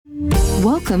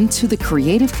Welcome to the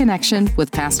Creative Connection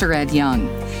with Pastor Ed Young.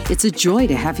 It's a joy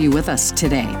to have you with us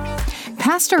today.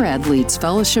 Pastor Ed leads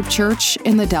Fellowship Church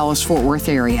in the Dallas-Fort Worth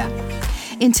area.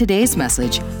 In today's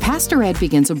message, Pastor Ed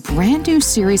begins a brand new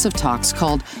series of talks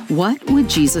called What Would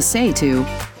Jesus Say To?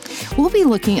 We'll be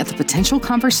looking at the potential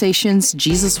conversations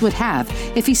Jesus would have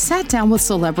if he sat down with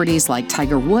celebrities like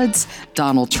Tiger Woods,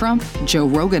 Donald Trump, Joe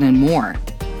Rogan, and more.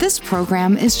 This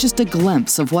program is just a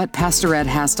glimpse of what Pastor Ed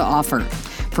has to offer.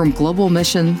 From global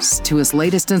missions to his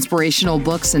latest inspirational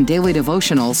books and daily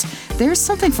devotionals, there's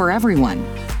something for everyone.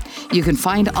 You can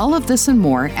find all of this and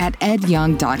more at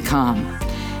edyoung.com.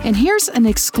 And here's an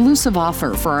exclusive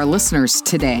offer for our listeners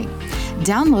today.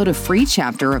 Download a free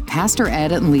chapter of Pastor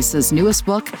Ed and Lisa's newest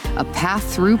book, A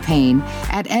Path Through Pain,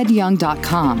 at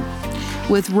edyoung.com.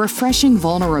 With refreshing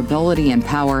vulnerability and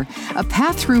power, A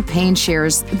Path Through Pain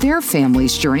shares their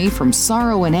family's journey from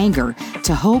sorrow and anger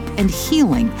to hope and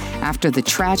healing after the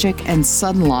tragic and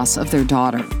sudden loss of their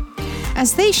daughter.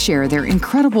 As they share their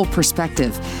incredible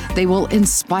perspective, they will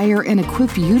inspire and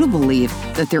equip you to believe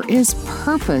that there is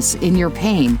purpose in your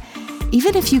pain,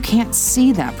 even if you can't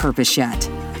see that purpose yet.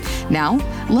 Now,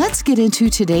 let's get into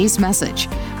today's message.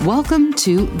 Welcome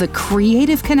to The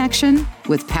Creative Connection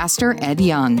with Pastor Ed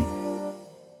Young.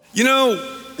 You know,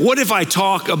 what if I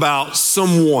talk about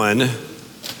someone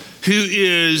who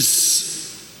is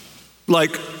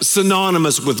like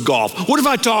synonymous with golf? What if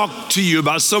I talk to you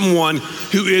about someone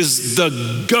who is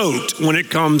the GOAT when it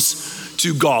comes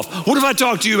to golf? What if I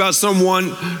talk to you about someone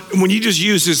when you just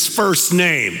use his first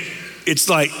name, it's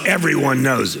like everyone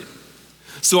knows it?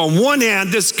 So on one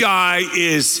hand, this guy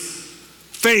is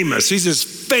famous. He's as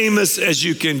famous as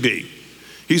you can be.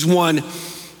 He's won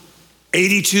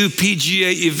 82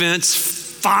 PGA events,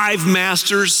 5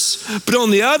 Masters. But on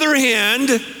the other hand,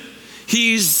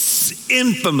 he's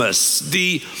infamous.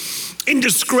 The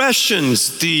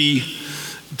indiscretions, the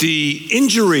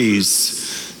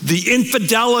injuries, the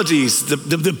infidelities,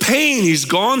 the pain he's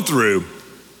gone through,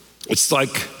 it's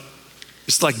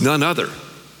like none other.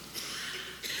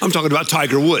 I'm talking about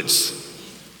Tiger Woods.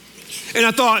 And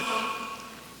I thought,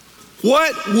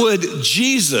 what would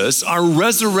Jesus, our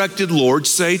resurrected Lord,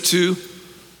 say to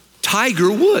Tiger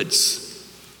Woods?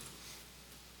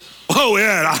 Oh,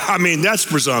 yeah, I mean, that's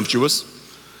presumptuous.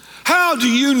 How do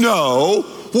you know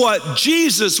what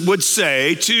Jesus would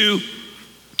say to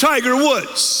Tiger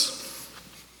Woods?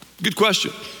 Good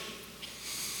question.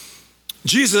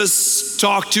 Jesus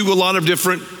talked to a lot of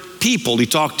different people. He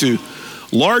talked to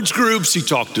large groups, he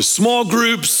talked to small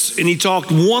groups, and he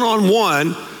talked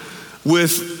one-on-one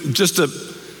with just a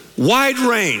wide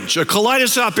range, a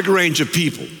kaleidoscopic range of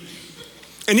people.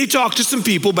 And he talked to some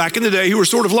people back in the day who were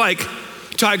sort of like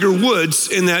Tiger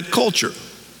Woods in that culture.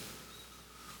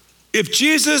 If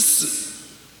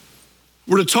Jesus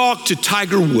were to talk to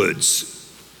Tiger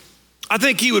Woods, I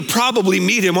think he would probably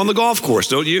meet him on the golf course,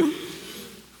 don't you?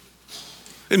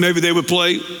 And maybe they would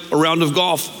play a round of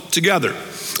golf together.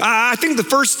 I think the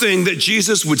first thing that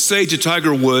Jesus would say to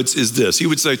Tiger Woods is this. He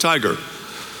would say, Tiger,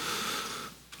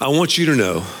 I want you to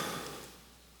know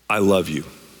I love you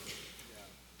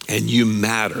and you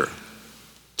matter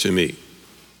to me.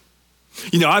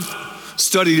 You know, I've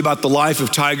studied about the life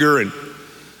of Tiger, and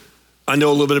I know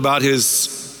a little bit about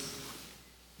his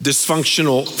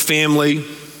dysfunctional family,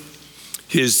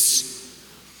 his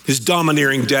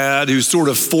domineering dad who sort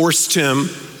of forced him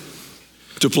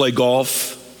to play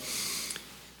golf,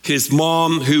 his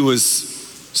mom who was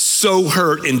so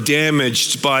hurt and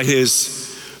damaged by his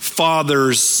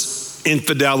father's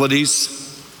infidelities.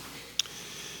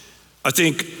 I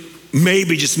think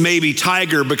maybe, just maybe,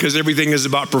 Tiger, because everything is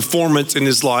about performance in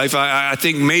his life, I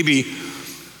think maybe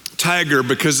Tiger,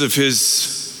 because of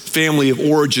his family of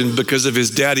origin, because of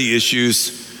his daddy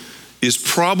issues, is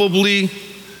probably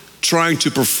trying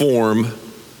to perform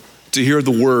to hear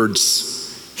the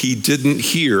words he didn't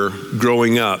hear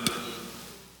growing up.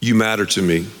 You matter to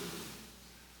me.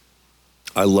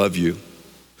 I love you.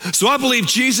 So I believe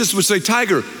Jesus would say,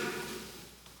 Tiger,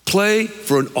 play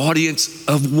for an audience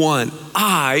of one.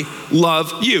 I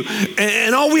love you.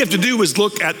 And all we have to do is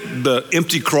look at the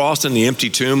empty cross and the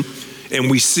empty tomb, and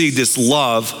we see this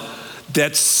love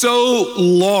that's so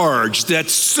large,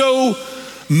 that's so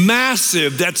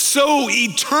massive, that's so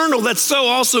eternal, that's so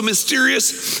also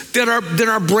mysterious that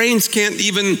our brains can't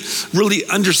even really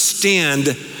understand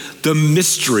the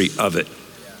mystery of it.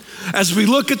 As we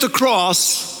look at the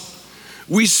cross,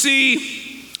 we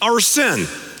see our sin.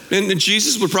 And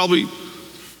Jesus would probably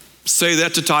say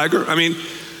that to Tiger. I mean,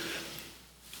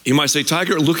 he might say,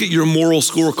 Tiger, look at your moral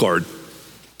scorecard.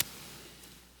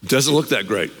 Doesn't look that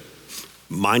great.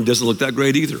 Mine doesn't look that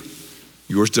great either.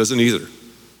 Yours doesn't either.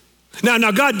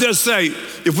 Now God does say,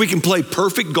 if we can play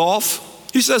perfect golf,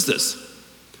 he says this,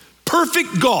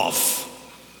 perfect golf,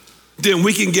 then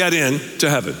we can get into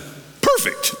heaven.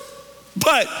 Perfect.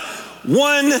 But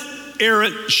one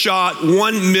errant shot,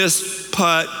 one missed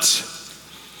putt,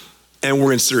 and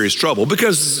we're in serious trouble.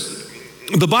 Because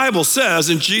the Bible says,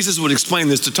 and Jesus would explain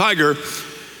this to Tiger,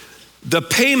 the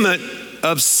payment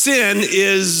of sin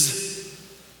is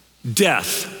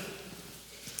death.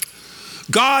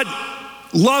 God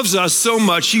loves us so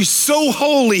much. He's so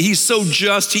holy. He's so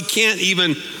just. He can't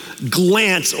even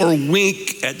glance or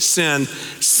wink at sin.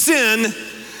 Sin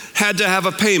had to have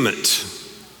a payment.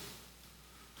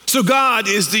 So God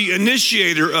is the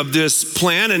initiator of this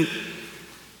plan,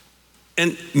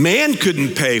 and man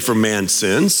couldn't pay for man's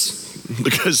sins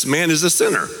because man is a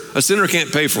sinner. A sinner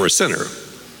can't pay for a sinner.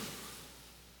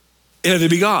 It had to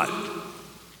be God.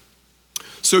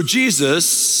 So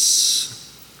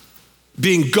Jesus,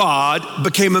 being God,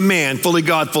 became a man, fully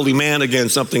God, fully man. Again,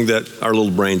 something that our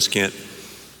little brains can't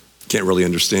really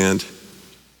understand.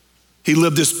 He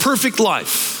lived this perfect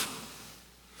life,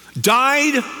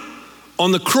 died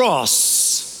on the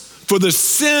cross for the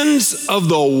sins of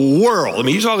the world. I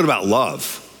mean, you're talking about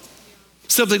love.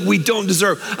 Something we don't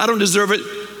deserve. I don't deserve it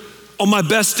on my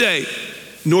best day,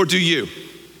 nor do you.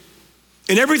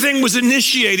 And everything was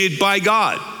initiated by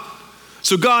God.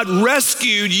 So God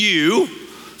rescued you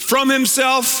from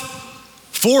himself,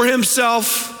 for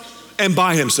himself, and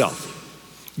by himself.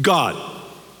 God.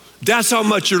 That's how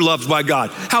much you're loved by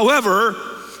God. However,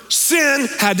 sin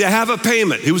had to have a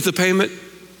payment. Who was the payment?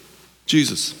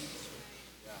 Jesus.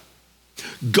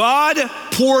 God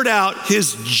poured out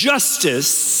his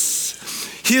justice,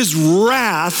 his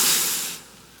wrath,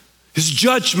 his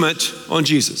judgment on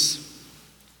Jesus.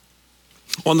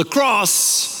 On the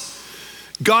cross,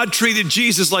 God treated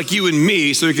Jesus like you and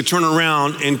me so he could turn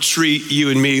around and treat you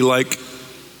and me like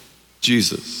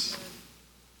Jesus.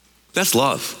 That's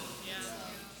love.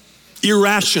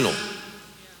 Irrational,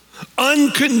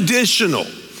 unconditional,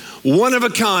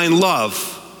 one-of-a-kind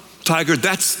love. Tiger,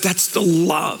 that's the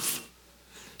love.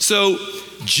 So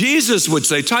Jesus would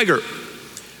say, Tiger,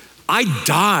 I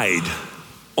died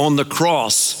on the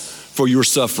cross for your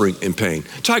suffering and pain.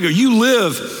 Tiger, you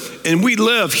live and we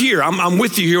live here. I'm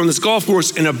with you here on this golf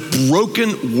course in a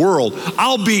broken world.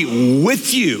 I'll be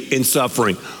with you in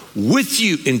suffering, with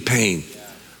you in pain.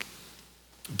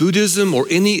 Buddhism or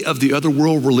any of the other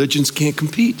world religions can't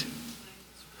compete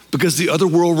because the other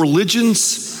world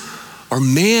religions are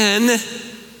man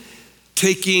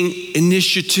taking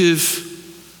initiative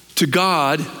to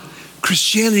God.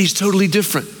 Christianity is totally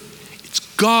different. It's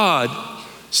God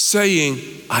saying,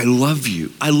 I love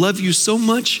you. I love you so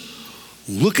much.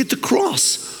 Look at the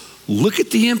cross. Look at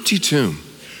the empty tomb.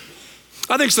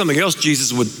 I think something else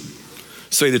Jesus would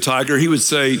say to Tiger. He would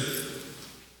say,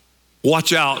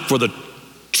 watch out for the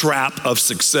trap of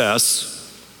success.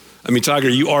 I mean, Tiger,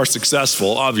 you are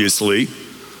successful, obviously,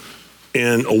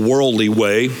 in a worldly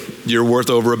way. You're worth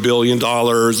over $1 billion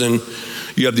and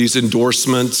you have these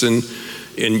endorsements and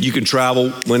you can travel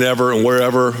whenever and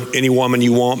wherever, any woman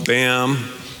you want, bam.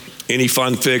 Any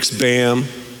fun fix, bam.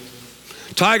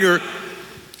 Tiger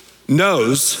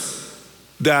knows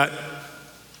that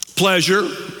pleasure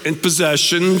and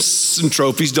possessions and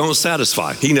trophies don't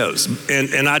satisfy. He knows.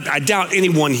 And I doubt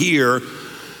anyone here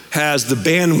has the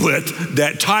bandwidth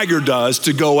that Tiger does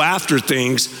to go after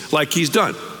things like he's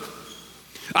done.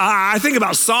 I think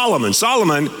about Solomon.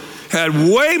 Solomon had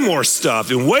way more stuff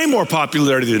and way more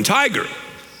popularity than Tiger.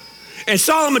 And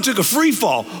Solomon took a free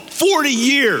fall, 40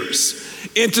 years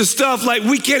into stuff like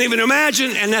we can't even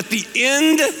imagine. And at the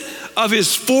end of his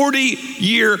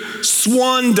 40-year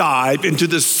swan dive into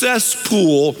the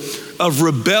cesspool of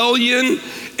rebellion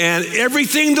and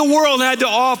everything the world had to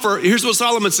offer, here's what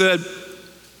Solomon said: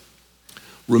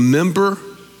 remember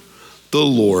the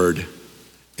Lord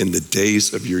in the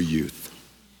days of your youth.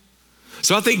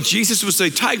 So I think Jesus would say,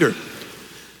 Tiger,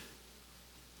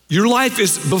 your life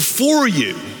is before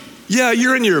you. Yeah,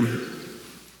 you're in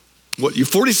you're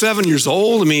 47 years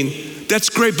old. I mean, that's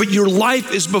great, but your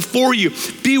life is before you.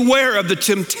 Beware of the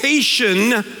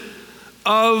temptation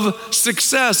of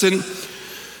success. And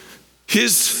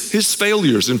his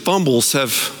failures and fumbles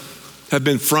have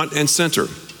been front and center,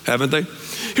 haven't they?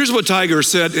 Here's what Tiger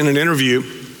said in an interview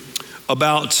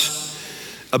about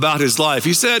his life.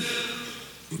 He said,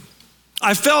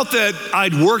 I felt that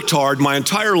I'd worked hard my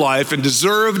entire life and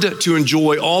deserved to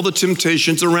enjoy all the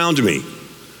temptations around me.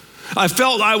 I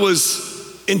felt I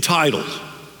was entitled.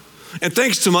 And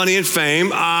thanks to money and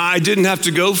fame, I didn't have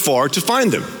to go far to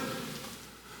find them.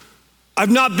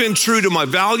 I've not been true to my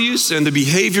values and the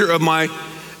behavior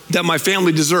that my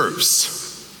family deserves.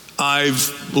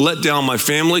 I've let down my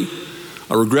family.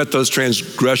 I regret those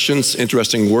transgressions,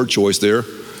 interesting word choice there,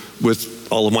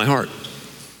 with all of my heart.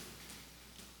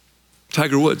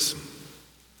 Tiger Woods.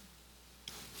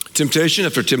 Temptation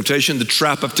after temptation, the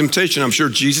trap of temptation. I'm sure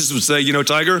Jesus would say,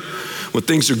 Tiger, when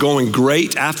things are going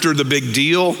great, after the big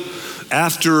deal,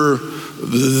 after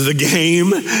the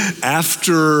game,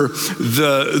 after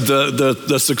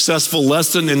the successful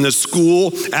lesson in the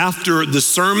school, after the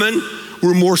sermon,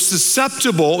 we're more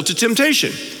susceptible to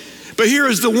temptation. But here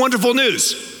is the wonderful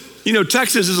news.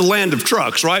 Texas is a land of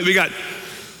trucks, right? We got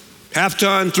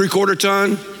half-ton, three-quarter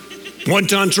ton,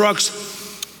 one-ton trucks.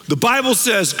 The Bible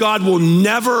says God will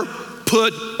never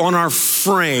put on our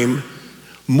frame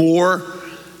more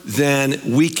than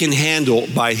we can handle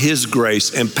by his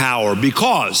grace and power,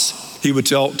 because he would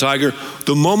tell Tiger,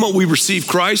 the moment we receive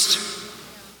Christ,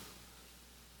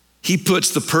 he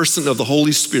puts the person of the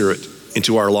Holy Spirit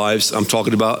into our lives. I'm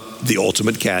talking about the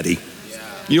ultimate caddy.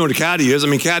 Yeah. You know what a caddy is?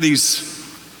 Caddies,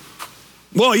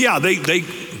 well, yeah,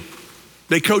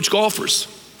 they coach golfers.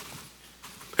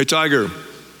 Hey, Tiger,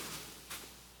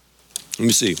 let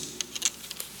me see.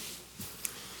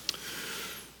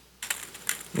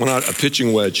 Why not a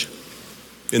pitching wedge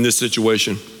in this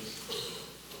situation?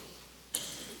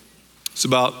 It's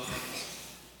about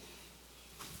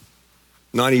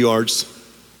 90 yards.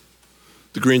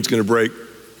 The green's going to break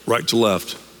right to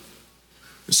left.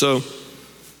 So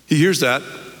he hears that,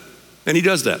 and he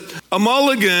does that. A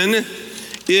mulligan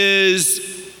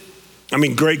is,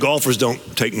 great golfers don't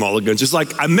take mulligans. It's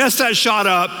like, I messed that shot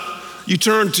up. You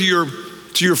turn to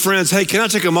your friends, hey, can I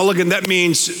take a mulligan? That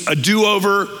means a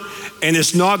do-over, and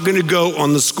it's not going to go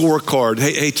on the scorecard.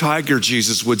 Hey, Tiger,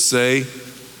 Jesus would say,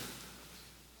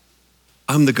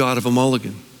 I'm the God of a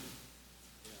mulligan.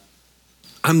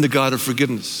 I'm the God of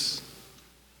forgiveness.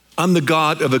 I'm the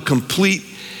God of a complete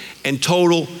and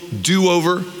total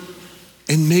do-over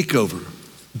and makeover.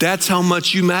 That's how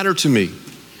much you matter to me.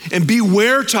 And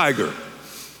beware, Tiger,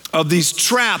 of these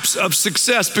traps of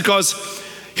success, because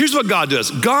here's what God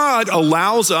does. God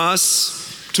allows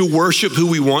us to worship who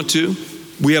we want to.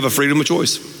 We have a freedom of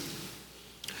choice.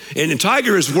 And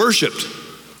Tiger has worshiped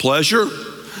pleasure.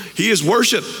 He has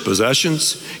worshiped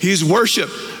possessions. He's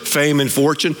worshiped fame and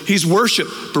fortune. He's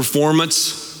worshiped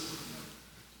performance.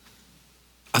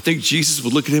 I think Jesus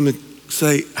would look at him and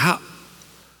say,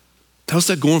 how's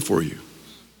that going for you?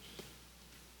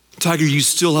 Tiger, you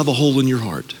still have a hole in your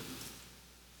heart.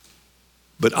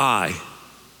 But I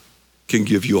can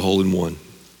give you a hole in one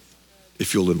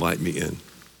if you'll invite me in.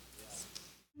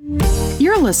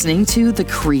 You're listening to The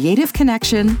Creative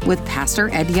Connection with Pastor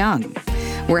Ed Young.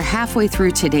 We're halfway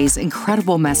through today's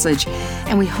incredible message,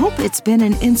 and we hope it's been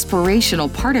an inspirational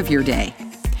part of your day.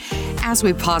 As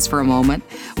we pause for a moment,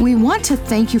 we want to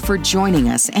thank you for joining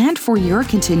us and for your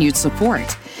continued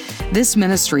support. This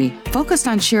ministry, focused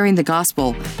on sharing the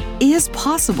gospel, is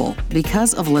possible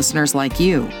because of listeners like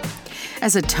you.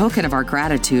 As a token of our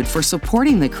gratitude for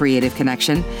supporting The Creative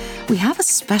Connection, we have a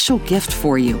special gift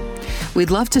for you.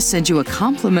 We'd love to send you a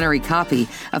complimentary copy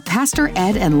of Pastor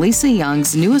Ed and Lisa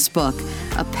Young's newest book,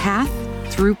 A Path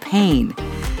Through Pain.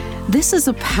 This is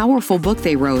a powerful book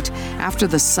they wrote after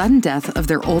the sudden death of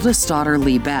their oldest daughter,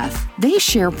 Lee Beth. They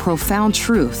share profound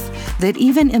truth that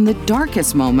even in the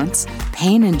darkest moments,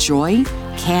 pain and joy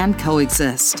can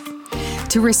coexist.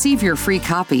 To receive your free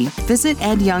copy, visit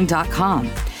edyoung.com.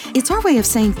 It's our way of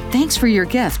saying thanks for your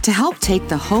gift to help take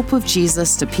the hope of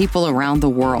Jesus to people around the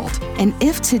world. And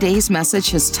if today's message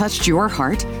has touched your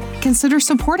heart, consider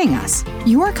supporting us.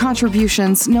 Your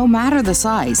contributions, no matter the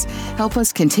size, help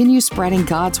us continue spreading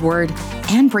God's word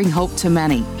and bring hope to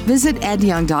many. Visit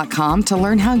edyoung.com to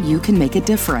learn how you can make a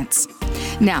difference.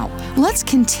 Now, let's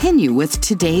continue with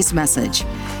today's message.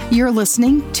 You're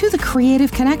listening to The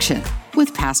Creative Connection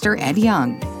with Pastor Ed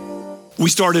Young. We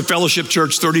started Fellowship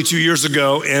Church 32 years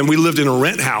ago, and we lived in a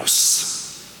rent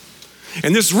house.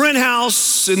 And this rent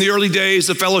house in the early days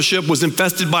of Fellowship was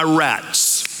infested by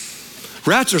rats.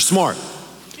 Rats are smart.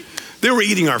 They were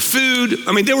eating our food.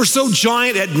 They were so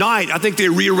giant at night, I think they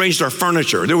rearranged our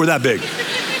furniture. They were that big.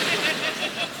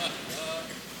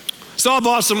 So I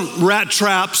bought some rat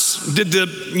traps, did the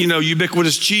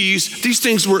ubiquitous cheese. These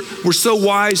things were so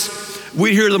wise.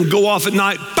 We'd hear them go off at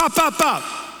night, pop, pop, pop.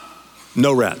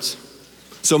 No rats.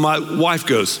 So my wife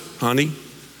goes, honey,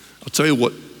 I'll tell you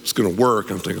what's going to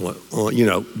work. I'm thinking,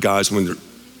 guys,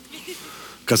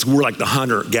 because we're like the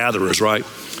hunter-gatherers, right?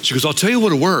 She goes, I'll tell you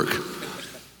what'll work.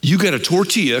 You get a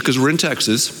tortilla, because we're in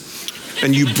Texas,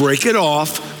 and you break it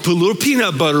off, put a little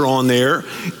peanut butter on there,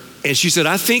 and she said,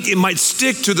 I think it might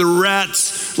stick to the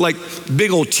rats like big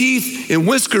old teeth and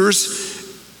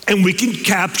whiskers, and we can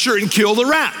capture and kill the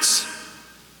rats.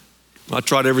 I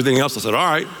tried everything else. I said, all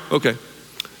right, okay.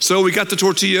 So we got the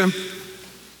tortilla,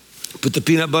 put the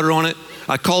peanut butter on it.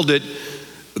 I called it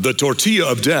the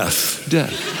tortilla of death.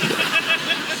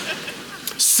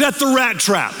 Set the rat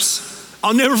traps.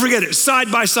 I'll never forget it,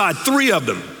 side by side, 3 of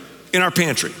them in our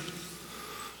pantry.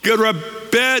 Go to our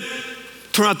bed,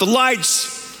 turn out the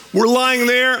lights. We're lying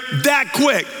there that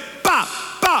quick. Pop,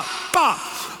 pop, pop.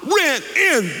 Ran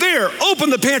in there,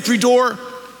 opened the pantry door.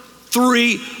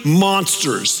 3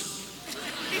 monsters.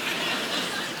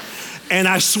 And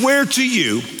I swear to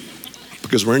you,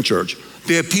 because we're in church,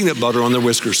 they have peanut butter on their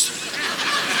whiskers.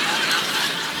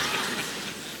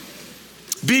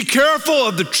 Be careful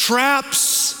of the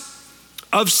traps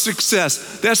of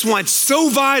success. That's why it's so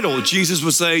vital, Jesus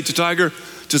would say to Tiger,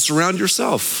 to surround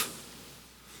yourself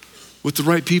with the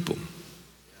right people.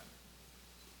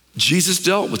 Jesus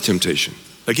dealt with temptation.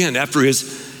 Again, after his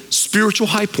spiritual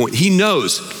high point, he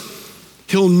knows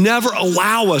he'll never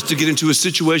allow us to get into a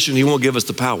situation he won't give us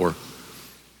the power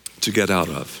to get out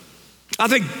of. I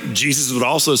think Jesus would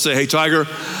also say, hey, Tiger,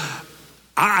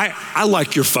 I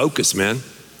like your focus, man.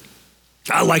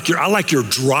 I like your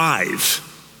drive.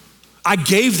 I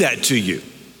gave that to you.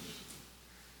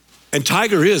 And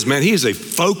Tiger is, man, he is a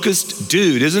focused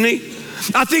dude, isn't he?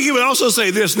 I think he would also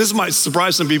say this, and this might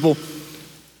surprise some people.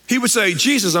 He would say,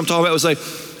 Jesus, I'm talking about, would say,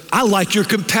 I like your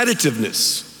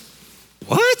competitiveness.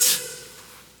 What?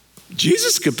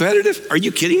 Jesus competitive? Are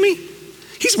you kidding me?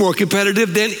 He's more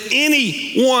competitive than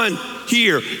anyone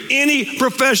here, any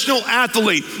professional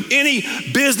athlete, any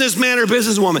businessman or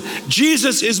businesswoman.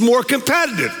 Jesus is more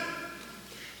competitive.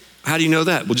 How do you know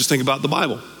that? Well, just think about the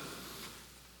Bible.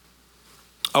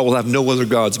 I will have no other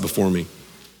gods before me.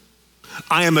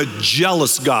 I am a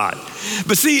jealous God.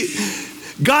 But see,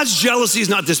 God's jealousy is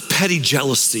not this petty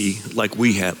jealousy like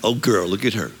we have. Oh, girl, look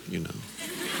at her, you know.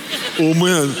 Oh,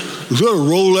 man, is that a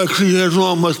Rolex he has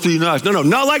on? Must be nice. No,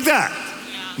 not like that.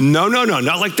 No,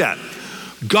 not like that.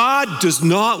 God does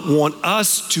not want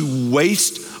us to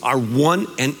waste our one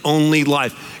and only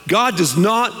life. God does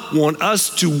not want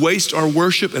us to waste our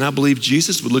worship. And I believe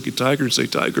Jesus would look at Tiger and say,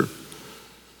 Tiger,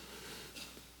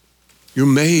 you're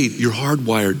made, you're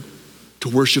hardwired to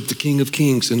worship the King of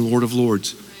Kings and Lord of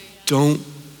Lords. Don't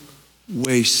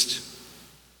waste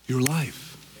your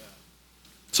life.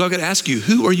 So I got to ask you,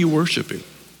 who are you worshiping?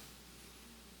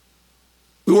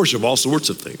 We worship all sorts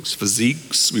of things.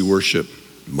 Physiques, we worship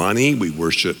money, we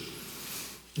worship,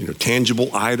 tangible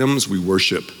items, we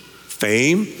worship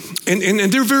fame.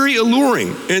 And they're very alluring.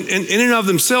 And in and of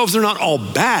themselves, they're not all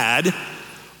bad,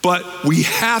 but we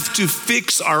have to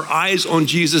fix our eyes on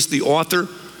Jesus, the author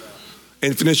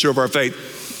and finisher of our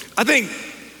faith. I think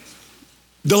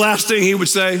the last thing he would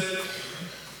say,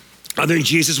 I think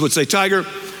Jesus would say, Tiger,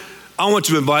 I want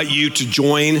to invite you to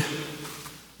join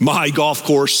my golf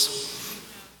course.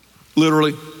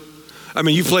 Literally. I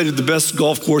mean, you've played at the best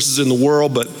golf courses in the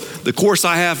world, but the course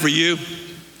I have for you,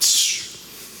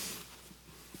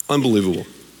 unbelievable.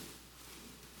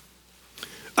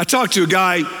 I talked to a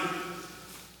guy,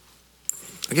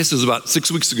 I guess it was about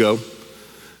 6 weeks ago,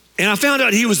 and I found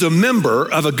out he was a member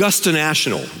of Augusta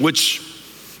National, which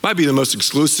might be the most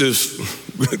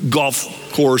exclusive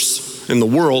golf course in the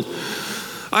world.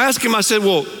 I asked him, I said,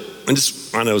 well,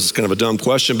 I know it's kind of a dumb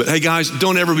question, but hey guys,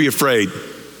 don't ever be afraid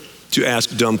to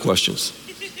ask dumb questions.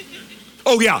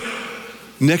 Oh yeah,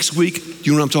 next week,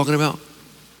 you know what I'm talking about?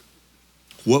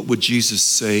 What would Jesus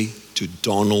say to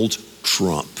Donald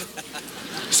Trump?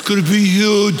 It's gonna be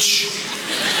huge.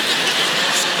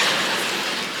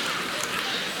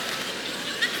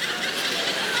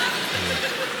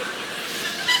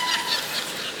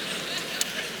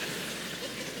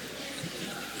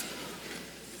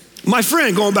 My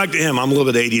friend, going back to him, I'm a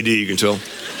little bit ADD, you can tell.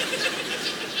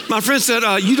 My friend said,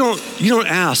 you don't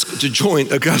ask to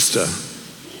join Augusta.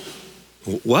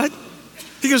 What?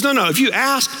 He goes, no, if you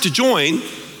ask to join,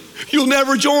 you'll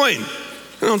never join.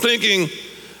 And I'm thinking,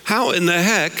 how in the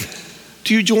heck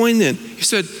do you join then? He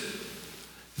said,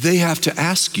 they have to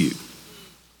ask you.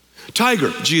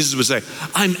 Tiger, Jesus would say,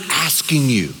 I'm asking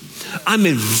you. I'm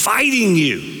inviting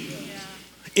you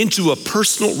into a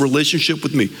personal relationship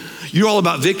with me. You're all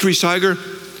about victories, Tiger.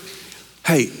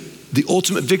 Hey, the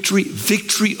ultimate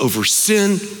victory over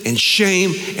sin and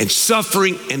shame and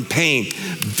suffering and pain.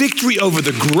 Victory over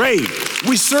the grave.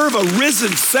 We serve a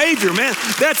risen Savior, man.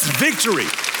 That's victory.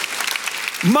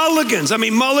 Mulligans,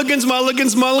 mulligans,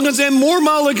 and more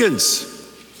mulligans.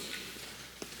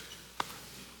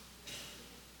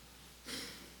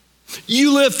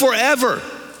 You live forever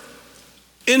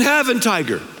in heaven,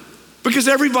 Tiger, because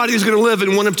everybody's going to live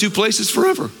in one of two places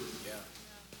forever.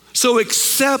 So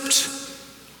accept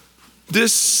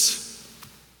this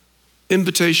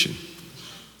invitation.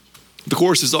 The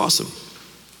course is awesome.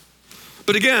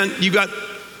 But again, you got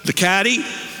the caddy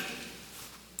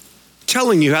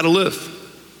telling you how to live,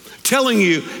 telling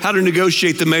you how to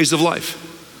negotiate the maze of life,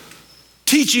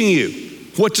 teaching you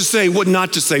what to say, what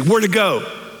not to say, where to go,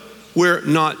 where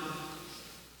not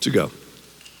to go.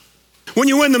 When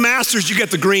you win the Masters, you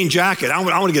get the green jacket. I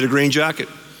want to get a green jacket.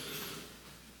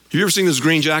 Have you ever seen those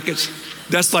green jackets?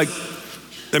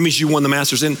 That means you won the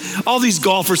Masters. And all these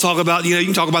golfers talk about, you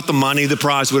can talk about the money, the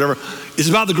prize, whatever. It's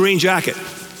about the green jacket.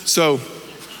 So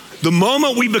the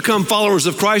moment we become followers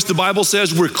of Christ, the Bible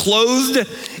says we're clothed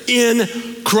in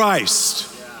Christ.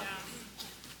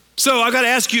 So I got to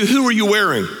ask you, who are you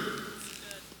wearing?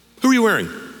 Who are you wearing?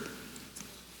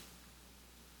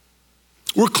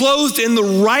 We're clothed in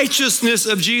the righteousness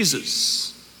of Jesus.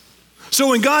 So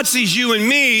when God sees you and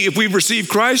me, if we've received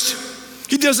Christ,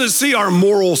 he doesn't see our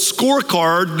moral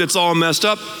scorecard that's all messed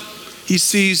up. He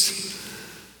sees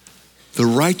the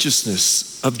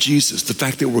righteousness of Jesus, the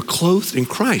fact that we're clothed in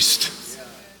Christ.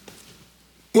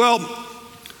 Well,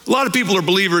 a lot of people are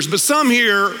believers, but some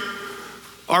here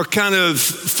are kind of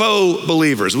faux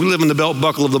believers. We live in the belt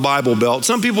buckle of the Bible Belt.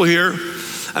 Some people here,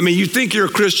 you think you're a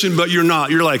Christian, but you're not.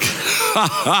 You're like,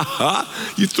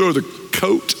 you throw the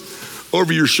coat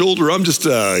over your shoulder. I'm just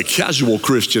a casual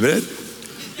Christian, Ed.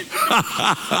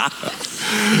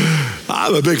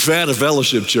 I'm a big fan of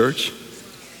Fellowship Church.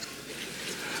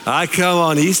 I come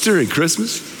on Easter and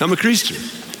Christmas. I'm a Christian.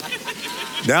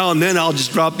 Now and then I'll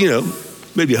just drop,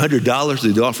 maybe $100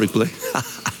 to the offering plate.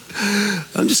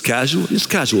 I'm just casual, just a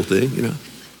casual thing,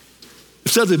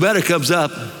 If something better comes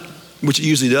up, which it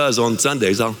usually does on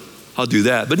Sundays, I'll do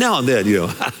that. But now and then,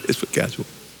 it's casual.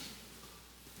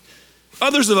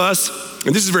 Others of us,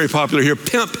 and this is very popular here,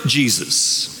 pimp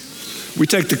Jesus. We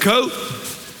take the coat,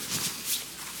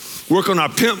 work on our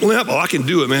pimp limp. Oh, I can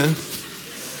do it, man.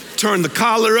 Turn the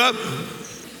collar up.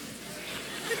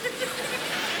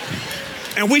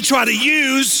 And we try to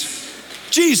use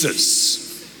Jesus.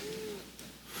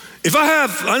 If I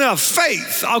have enough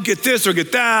faith, I'll get this or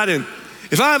get that. And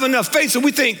if I have enough faith, so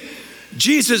we think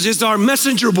Jesus is our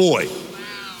messenger boy.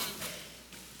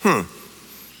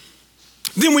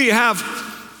 Then we have,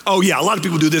 a lot of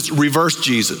people do this, reverse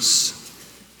Jesus.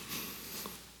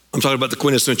 I'm talking about the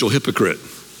quintessential hypocrite.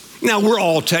 Now, we're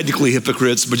all technically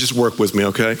hypocrites, but just work with me,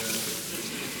 okay?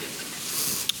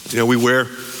 We wear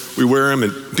them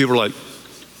and people are like,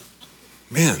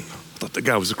 man, I thought that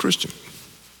guy was a Christian.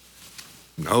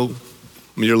 No,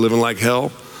 you're living like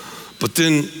hell. But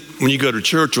then when you go to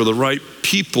church or the right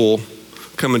people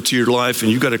come into your life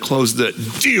and you got to close that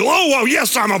deal. Oh,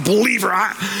 yes, I'm a believer.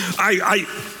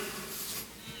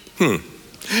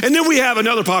 And then we have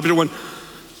another popular one,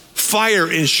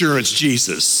 fire insurance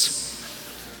Jesus.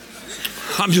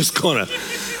 I'm just gonna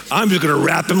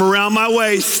wrap him around my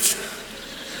waist.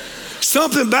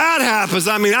 Something bad happens.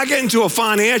 I get into a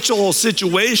financial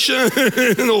situation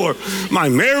or my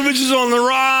marriage is on the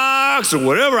rocks or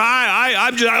whatever.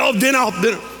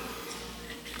 Then.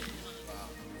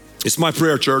 It's my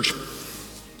prayer, church,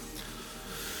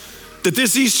 that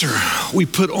this Easter we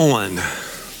put on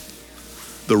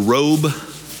the robe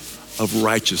of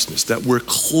righteousness, that we're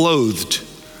clothed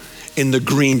in the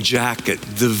green jacket,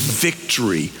 the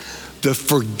victory, the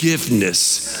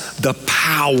forgiveness, the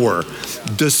power,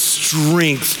 the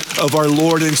strength of our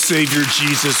Lord and Savior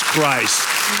Jesus Christ.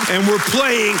 And we're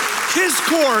playing his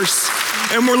course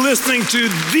and we're listening to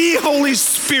the Holy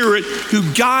Spirit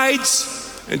who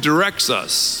guides and directs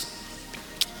us.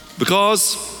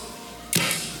 Because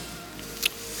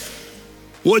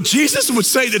what Jesus would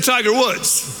say to Tiger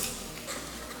Woods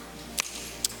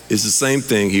is the same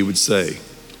thing he would say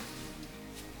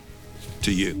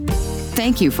to you.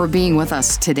 Thank you for being with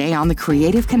us today on The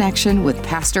Creative Connection with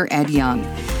Pastor Ed Young.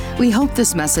 We hope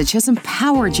this message has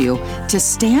empowered you to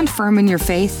stand firm in your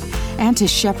faith and to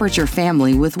shepherd your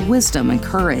family with wisdom and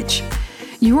courage.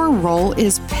 Your role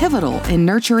is pivotal in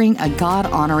nurturing a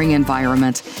God-honoring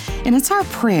environment, and it's our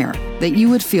prayer that you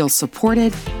would feel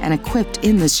supported and equipped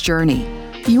in this journey.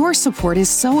 Your support is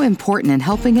so important in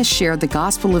helping us share the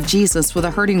gospel of Jesus with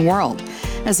a hurting world.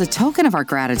 As a token of our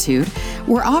gratitude,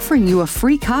 we're offering you a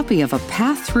free copy of A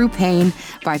Path Through Pain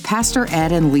by Pastor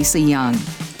Ed and Lisa Young.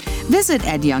 Visit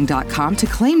edyoung.com to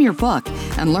claim your book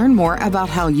and learn more about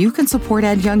how you can support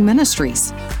Ed Young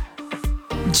Ministries.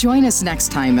 Join us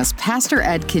next time as Pastor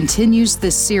Ed continues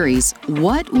this series,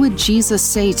 What Would Jesus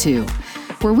Say To?,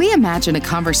 where we imagine a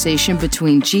conversation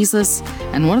between Jesus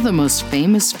and one of the most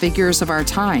famous figures of our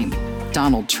time,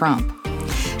 Donald Trump.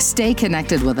 Stay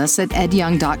connected with us at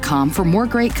edyoung.com for more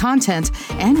great content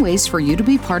and ways for you to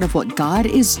be part of what God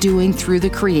is doing through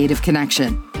the Creative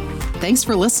Connection. Thanks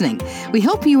for listening. We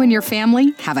hope you and your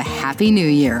family have a happy new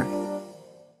year.